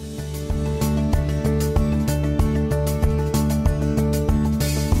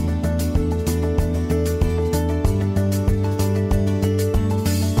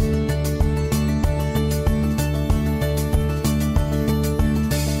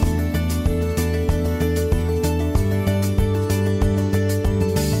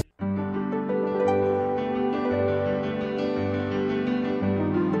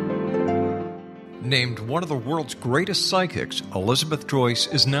 Named one of the world's greatest psychics, Elizabeth Joyce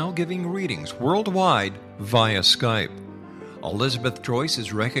is now giving readings worldwide via Skype. Elizabeth Joyce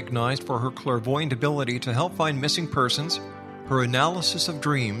is recognized for her clairvoyant ability to help find missing persons, her analysis of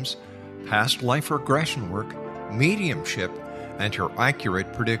dreams, past life regression work, mediumship, and her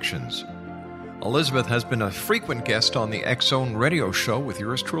accurate predictions. Elizabeth has been a frequent guest on the X-Zone radio show with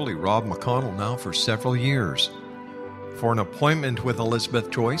yours truly, Rob McConnell, now for several years. For an appointment with Elizabeth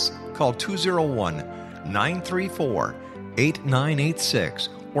Joyce, call 201-934-8986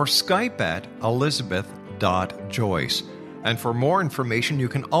 or Skype at elizabeth.joyce. And for more information, you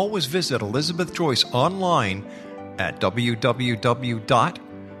can always visit Elizabeth Joyce online at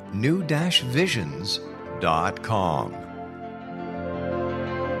www.new-visions.com.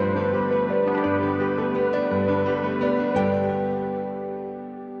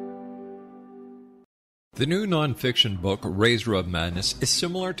 The new nonfiction book, Razor of Madness, is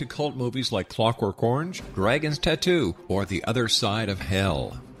similar to cult movies like Clockwork Orange, Dragon's Tattoo, or The Other Side of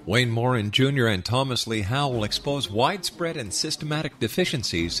Hell. Wayne Morin Jr. and Thomas Lee Howe will expose widespread and systematic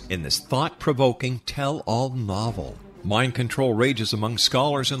deficiencies in this thought-provoking tell-all novel. Mind control rages among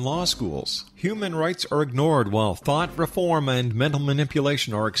scholars in law schools. Human rights are ignored while thought reform and mental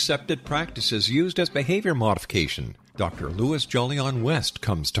manipulation are accepted practices used as behavior modification. Dr. Louis Jolyon West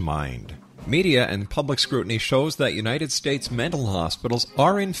comes to mind. Media and public scrutiny shows that United States mental hospitals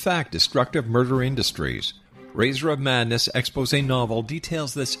are in fact destructive murder industries. Razor of Madness expose novel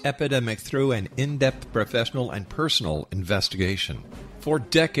details this epidemic through an in-depth professional and personal investigation. For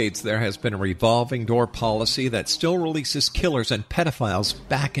decades there has been a revolving door policy that still releases killers and pedophiles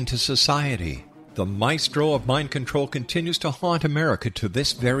back into society. The maestro of mind control continues to haunt America to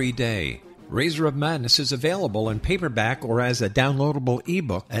this very day. Razor of Madness is available in paperback or as a downloadable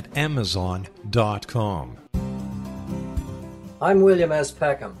ebook at Amazon.com. I'm William S.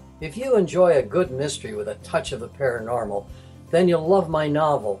 Peckham. If you enjoy a good mystery with a touch of the paranormal, then you'll love my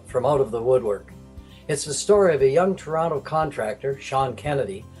novel, From Out of the Woodwork. It's the story of a young Toronto contractor, Sean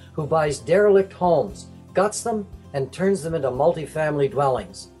Kennedy, who buys derelict homes, guts them, and turns them into multifamily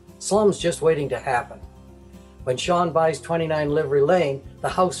dwellings. Slums just waiting to happen. When Sean buys 29 Livery Lane, the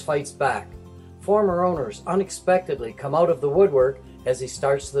house fights back. Former owners unexpectedly come out of the woodwork as he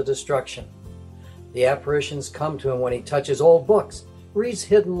starts the destruction. The apparitions come to him when he touches old books, reads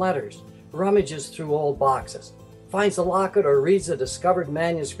hidden letters, rummages through old boxes. finds a locket or reads a discovered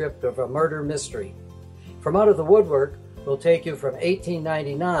manuscript of a murder mystery. From Out of the Woodwork will take you from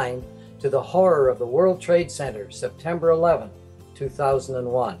 1899 to the horror of the World Trade Center, September 11,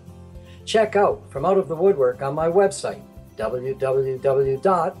 2001. Check out From Out of the Woodwork on my website,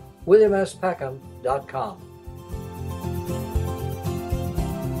 www.williamspeckham.com.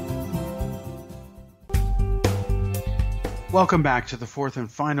 Welcome back to the fourth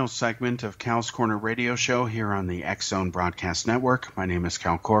and final segment of Cal's Corner Radio Show here on the X-Zone Broadcast Network. My name is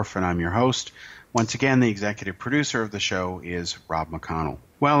Kal Korff, and I'm your host. Once again, the executive producer of the show is Rob McConnell.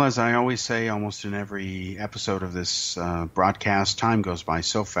 Well, as I always say, almost in every episode of this broadcast, time goes by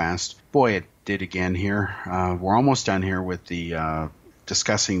so fast. Boy, it did again here. We're almost done here with the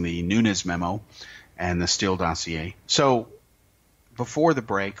discussing the Nunes memo and the Steele dossier. So, before the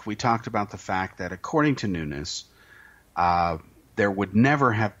break, we talked about the fact that according to Nunes, there would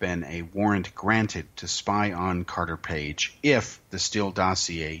never have been a warrant granted to spy on Carter Page if the Steele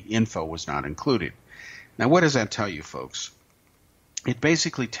dossier info was not included. Now, what does that tell you, folks? It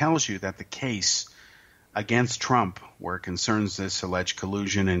basically tells you that the case against Trump, where it concerns this alleged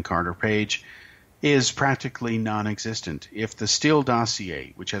collusion in Carter Page, is practically non-existent. If the Steele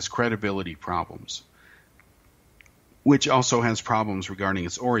dossier, which has credibility problems, which also has problems regarding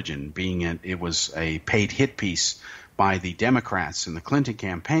its origin, being it was a paid hit piece by the Democrats in the Clinton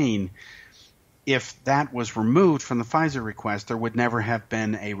campaign, if that was removed from the FISA request, there would never have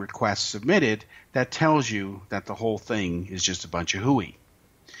been a request submitted that tells you that the whole thing is just a bunch of hooey.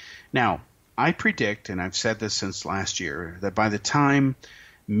 Now, I predict, and I've said this since last year, that by the time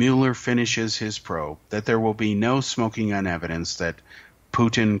Mueller finishes his probe, that there will be no smoking gun evidence that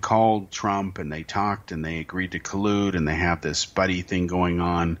Putin called Trump and they talked and they agreed to collude and they have this buddy thing going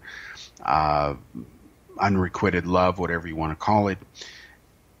on, unrequited love, whatever you want to call it.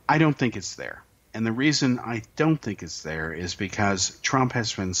 I don't think it's there. And the reason I don't think it's there is because Trump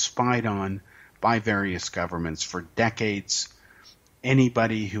has been spied on by various governments for decades.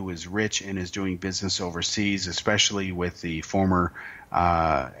 Anybody who is rich and is doing business overseas, especially with the former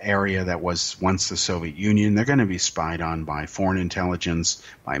area that was once the Soviet Union, they're going to be spied on by foreign intelligence,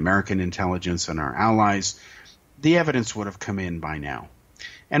 by American intelligence and our allies. The evidence would have come in by now.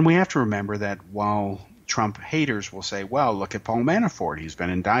 And we have to remember that while Trump haters will say, well, look at Paul Manafort. He's been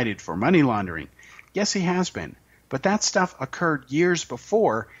indicted for money laundering. Yes, he has been. But that stuff occurred years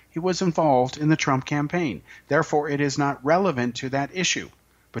before he was involved in the Trump campaign. Therefore, it is not relevant to that issue.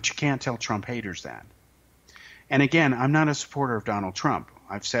 But you can't tell Trump haters that. And again, I'm not a supporter of Donald Trump.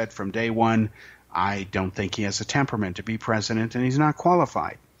 I've said from day one, I don't think he has a temperament to be president, and he's not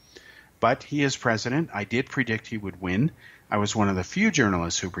qualified. But he is president. I did predict he would win. I was one of the few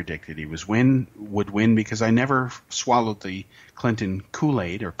journalists who predicted he would win because I never swallowed the Clinton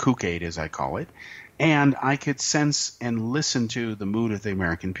Kool-Aid, or Kook-Aid as I call it. And I could sense and listen to the mood of the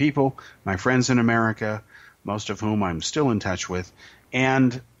American people, my friends in America, most of whom I'm still in touch with,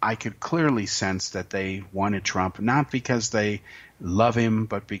 and I could clearly sense that they wanted Trump, not because they love him,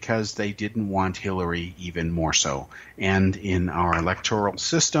 but because they didn't want Hillary even more so. And in our electoral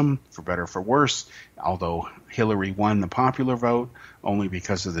system, for better or for worse, although Hillary won the popular vote only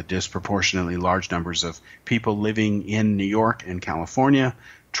because of the disproportionately large numbers of people living in New York and California,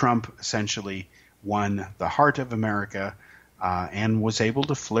 Trump essentially won the heart of America and was able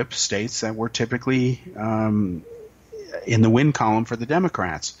to flip states that were typically in the win column for the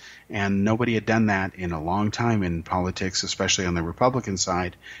Democrats. And nobody had done that in a long time in politics, especially on the Republican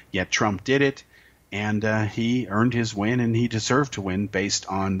side. Yet Trump did it, and he earned his win, and he deserved to win based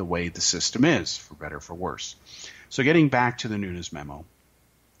on the way the system is, for better or for worse. So getting back to the Nunes memo.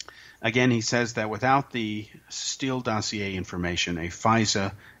 Again, he says that without the Steele dossier information, a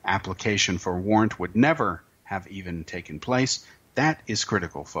FISA application for a warrant would never have even taken place. That is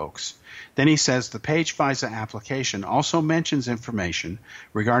critical, folks. Then he says the Page FISA application also mentions information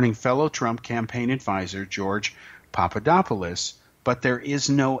regarding fellow Trump campaign advisor George Papadopoulos, but there is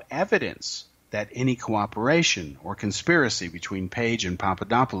no evidence that any cooperation or conspiracy between Page and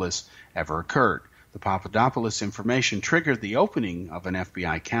Papadopoulos ever occurred. The Papadopoulos information triggered the opening of an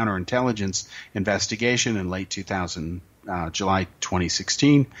FBI counterintelligence investigation in late July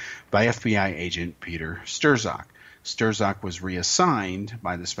 2016 by FBI agent Peter Strzok. Strzok was reassigned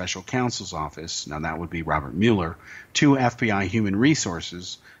by the special counsel's office, now that would be Robert Mueller, to FBI Human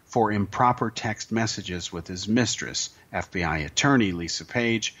Resources for improper text messages with his mistress, FBI attorney Lisa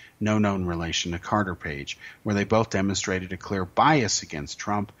Page, no known relation to Carter Page, where they both demonstrated a clear bias against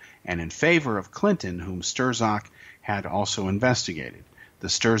Trump and in favor of Clinton, whom Strzok had also investigated. The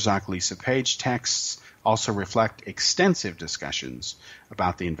Strzok-Lisa Page texts also reflect extensive discussions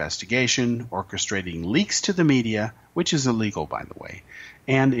about the investigation, orchestrating leaks to the media, which is illegal, by the way,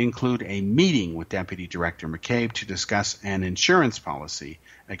 and include a meeting with Deputy Director McCabe to discuss an insurance policy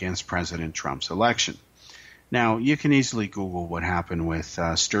against President Trump's election. Now, you can easily Google what happened with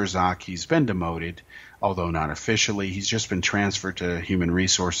Sturzak. He's been demoted, although not officially. He's just been transferred to Human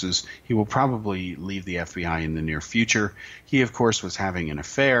Resources. He will probably leave the FBI in the near future. He, of course, was having an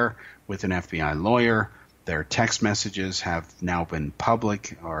affair with an FBI lawyer. Their text messages have now been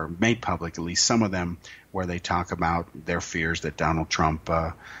public, or made public, at least some of them, where they talk about their fears that Donald Trump,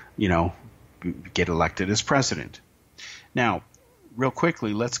 get elected as president. Now, real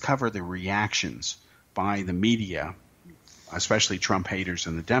quickly, let's cover the reactions by the media, especially Trump haters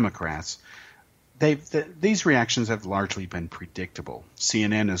and the Democrats. These reactions have largely been predictable.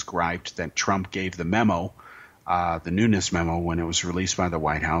 CNN has griped that Trump gave the memo, the newness memo, when it was released by the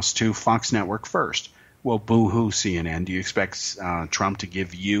White House, to Fox Network first. Well, boo-hoo, CNN. Do you expect Trump to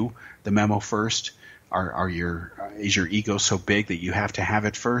give you the memo first? Is your ego so big that you have to have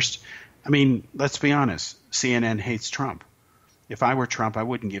it first? I mean, let's be honest. CNN hates Trump. If I were Trump, I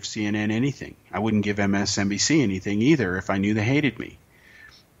wouldn't give CNN anything. I wouldn't give MSNBC anything either if I knew they hated me.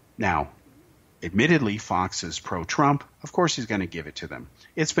 Now, admittedly, Fox is pro-Trump. Of course he's going to give it to them.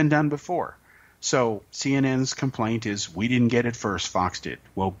 It's been done before. So CNN's complaint is, we didn't get it first, Fox did.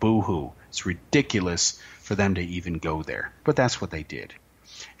 Well, boo-hoo. It's ridiculous for them to even go there. But that's what they did.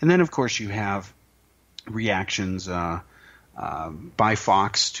 And then, of course, you have reactions by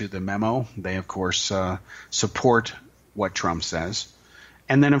Fox to the memo. They, of course, support what Trump says.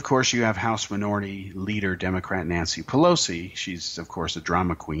 And then, of course, you have House Minority Leader Democrat Nancy Pelosi. She's, of course, a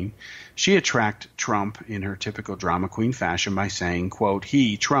drama queen. She attacked Trump in her typical drama queen fashion by saying, quote,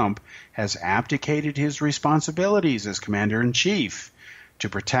 he, Trump, has abdicated his responsibilities as commander-in-chief to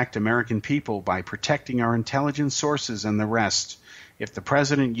protect American people by protecting our intelligence sources and the rest. If the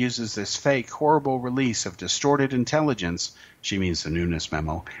president uses this fake, horrible release of distorted intelligence, she means the newness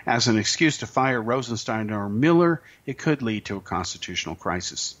memo, as an excuse to fire Rosenstein or Miller, it could lead to a constitutional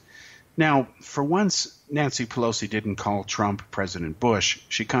crisis. Now, for once, Nancy Pelosi didn't call Trump President Bush.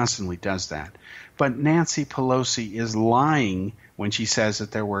 She constantly does that. But Nancy Pelosi is lying when she says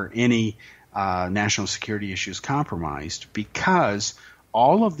that there were any national security issues compromised, because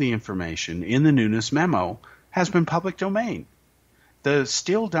all of the information in the newness memo has been public domain. The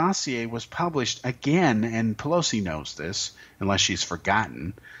Steele dossier was published again, and Pelosi knows this, unless she's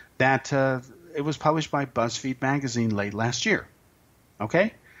forgotten, that it was published by BuzzFeed magazine late last year.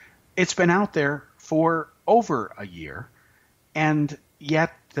 Okay? It's been out there for over a year, and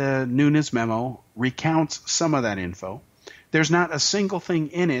yet the newness memo recounts some of that info. There's not a single thing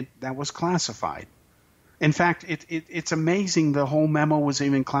in it that was classified. In fact, it's amazing the whole memo was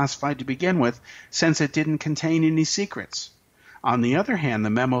even classified to begin with, since it didn't contain any secrets. On the other hand, the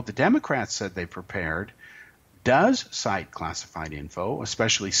memo the Democrats said they prepared does cite classified info,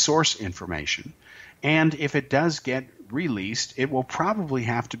 especially source information, and if it does get released, it will probably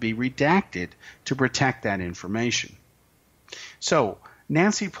have to be redacted to protect that information. So,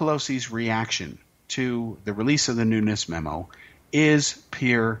 Nancy Pelosi's reaction to the release of the newness memo is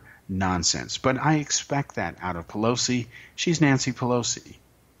pure nonsense, but I expect that out of Pelosi. She's Nancy Pelosi.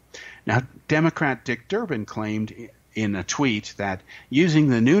 Now, Democrat Dick Durbin claimed in a tweet that using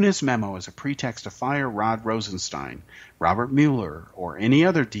the newness memo as a pretext to fire Rod Rosenstein, Robert Mueller, or any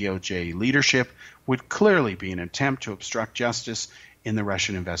other DOJ leadership would clearly be an attempt to obstruct justice in the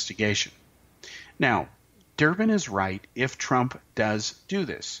Russian investigation. Now, Durbin is right if Trump does do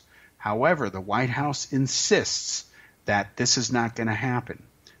this. However, the White House insists that this is not going to happen.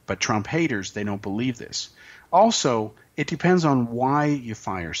 But Trump haters, they don't believe this. Also, it depends on why you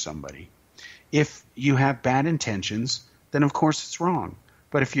fire somebody. If you have bad intentions, then of course it's wrong.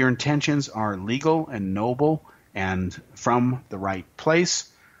 But if your intentions are legal and noble and from the right place,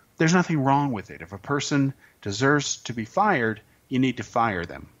 there's nothing wrong with it. If a person deserves to be fired, you need to fire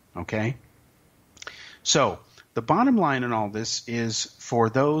them, okay? So the bottom line in all this is, for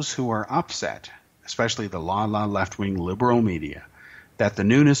those who are upset, especially the left-wing liberal media, that the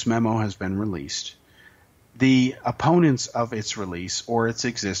newness memo has been released, the opponents of its release or its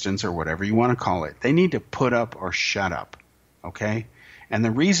existence or whatever you want to call it, they need to put up or shut up, okay? And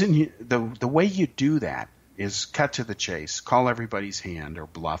the reason the way you do that is cut to the chase, call everybody's hand or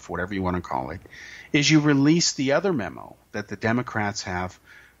bluff, whatever you want to call it, is you release the other memo that the Democrats have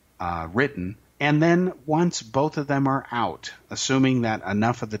written, and then once both of them are out, assuming that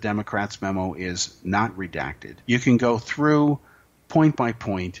enough of the Democrats' memo is not redacted, you can go through point by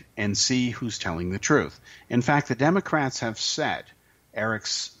point and see who's telling the truth. In fact, the Democrats have said Eric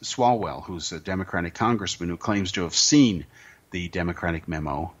Swalwell, who's a Democratic congressman who claims to have seen the Democratic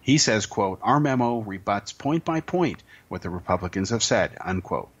memo. He says, quote, "Our memo rebuts point by point what the Republicans have said,"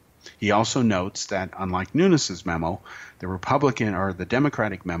 unquote. He also notes that, unlike Nunes's memo, the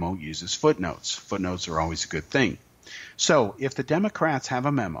Democratic memo uses footnotes. Footnotes are always a good thing. So, if the Democrats have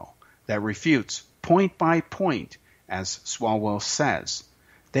a memo that refutes point by point, as Swalwell says,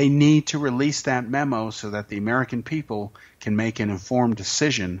 they need to release that memo so that the American people can make an informed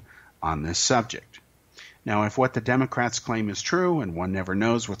decision on this subject. Now, if what the Democrats claim is true, and one never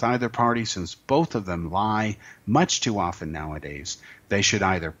knows with either party since both of them lie much too often nowadays, they should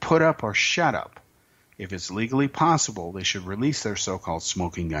either put up or shut up. If it's legally possible, they should release their so-called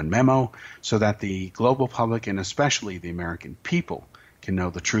smoking gun memo so that the global public and especially the American people can know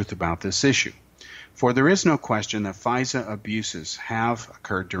the truth about this issue. For there is no question that FISA abuses have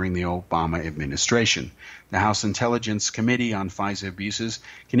occurred during the Obama administration. The House Intelligence Committee on FISA abuses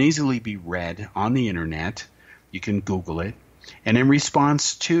can easily be read on the Internet. You can Google it. And in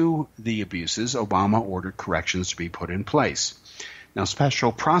response to the abuses, Obama ordered corrections to be put in place. Now,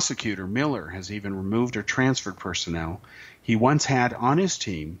 Special Prosecutor Miller has even removed or transferred personnel he once had on his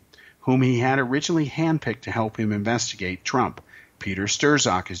team, whom he had originally handpicked to help him investigate Trump. Peter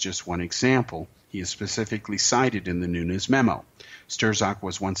Strzok is just one example. He is specifically cited in the Nunes memo. Strzok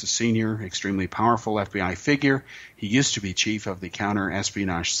was once a senior, extremely powerful FBI figure. He used to be chief of the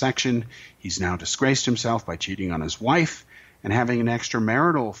counter-espionage section. He's now disgraced himself by cheating on his wife and having an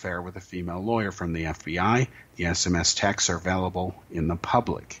extramarital affair with a female lawyer from the FBI. The SMS texts are available in the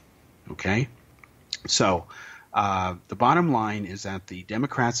public. Okay? So the bottom line is that the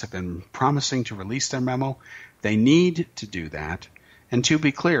Democrats have been promising to release their memo. They need to do that. And to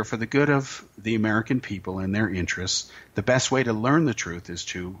be clear, for the good of the American people and their interests, the best way to learn the truth is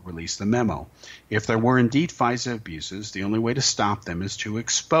to release the memo. If there were indeed FISA abuses, the only way to stop them is to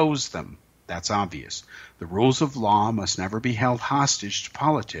expose them. That's obvious. The rules of law must never be held hostage to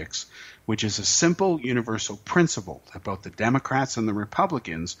politics, which is a simple universal principle that both the Democrats and the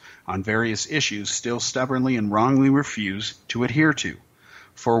Republicans on various issues still stubbornly and wrongly refuse to adhere to.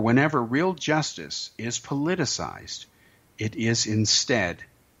 For whenever real justice is politicized, it is instead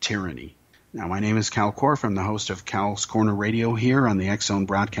tyranny. Now, my name is Kal Korff. I'm the host of Kal's Corner Radio here on the X-Zone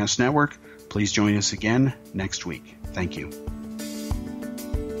Broadcast Network. Please join us again next week. Thank you.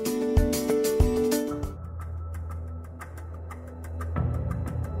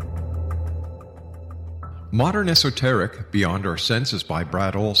 Modern Esoteric, Beyond Our Senses by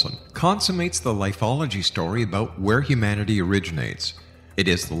Brad Olson, consummates the lifeology story about where humanity originates. It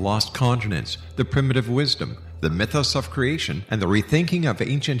is the lost continents, the primitive wisdom, the mythos of creation, and the rethinking of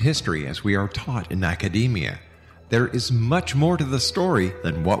ancient history as we are taught in academia. There is much more to the story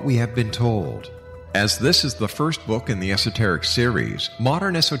than what we have been told. As this is the first book in the Esoteric series,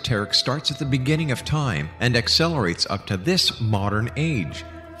 Modern Esoteric starts at the beginning of time and accelerates up to this modern age.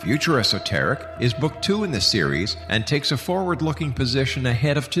 Future Esoteric is book 2 in the series and takes a forward-looking position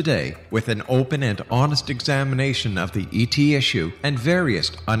ahead of today with an open and honest examination of the ET issue and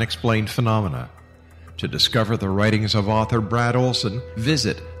various unexplained phenomena. To discover the writings of author Brad Olson,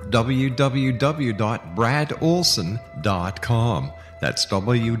 visit www.bradolson.com. That's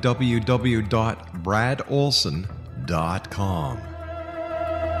www.bradolson.com.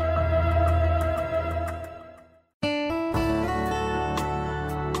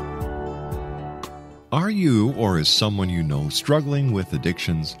 Are you or is someone you know struggling with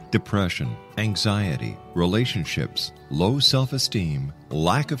addictions, depression, anxiety, relationships, low self-esteem,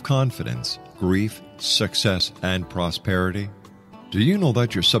 lack of confidence, grief, success, and prosperity? Do you know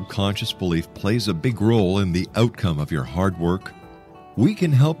that your subconscious belief plays a big role in the outcome of your hard work? We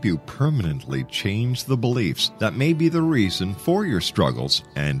can help you permanently change the beliefs that may be the reason for your struggles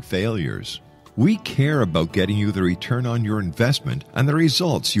and failures. We care about getting you the return on your investment and the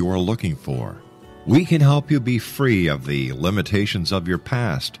results you are looking for. We can help you be free of the limitations of your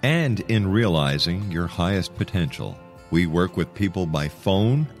past and in realizing your highest potential. We work with people by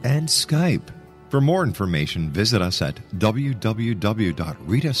phone and Skype. For more information, visit us at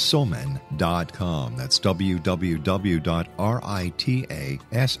www.ritasoman.com. That's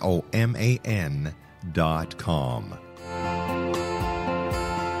www.ritasoman.com.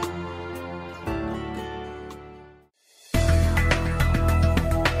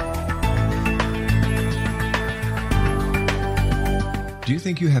 Do you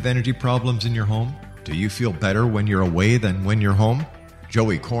think you have energy problems in your home? Do you feel better when you're away than when you're home?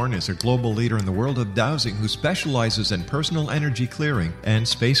 Joey Korn is a global leader in the world of dowsing who specializes in personal energy clearing and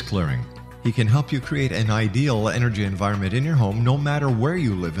space clearing. He can help you create an ideal energy environment in your home no matter where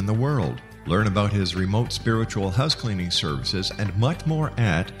you live in the world. Learn about his remote spiritual house cleaning services and much more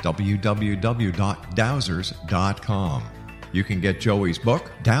at www.dowsers.com. You can get Joey's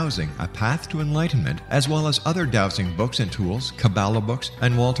book, Dowsing, A Path to Enlightenment, as well as other dowsing books and tools, Kabbalah books,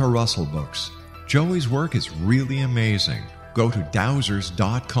 and Walter Russell books. Joey's work is really amazing. Go to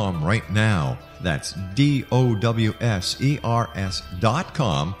dowsers.com right now. That's DOWSERS.com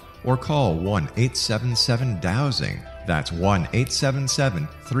or call 1-877-DOWSING. That's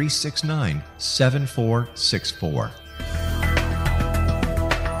 1-877-369-7464.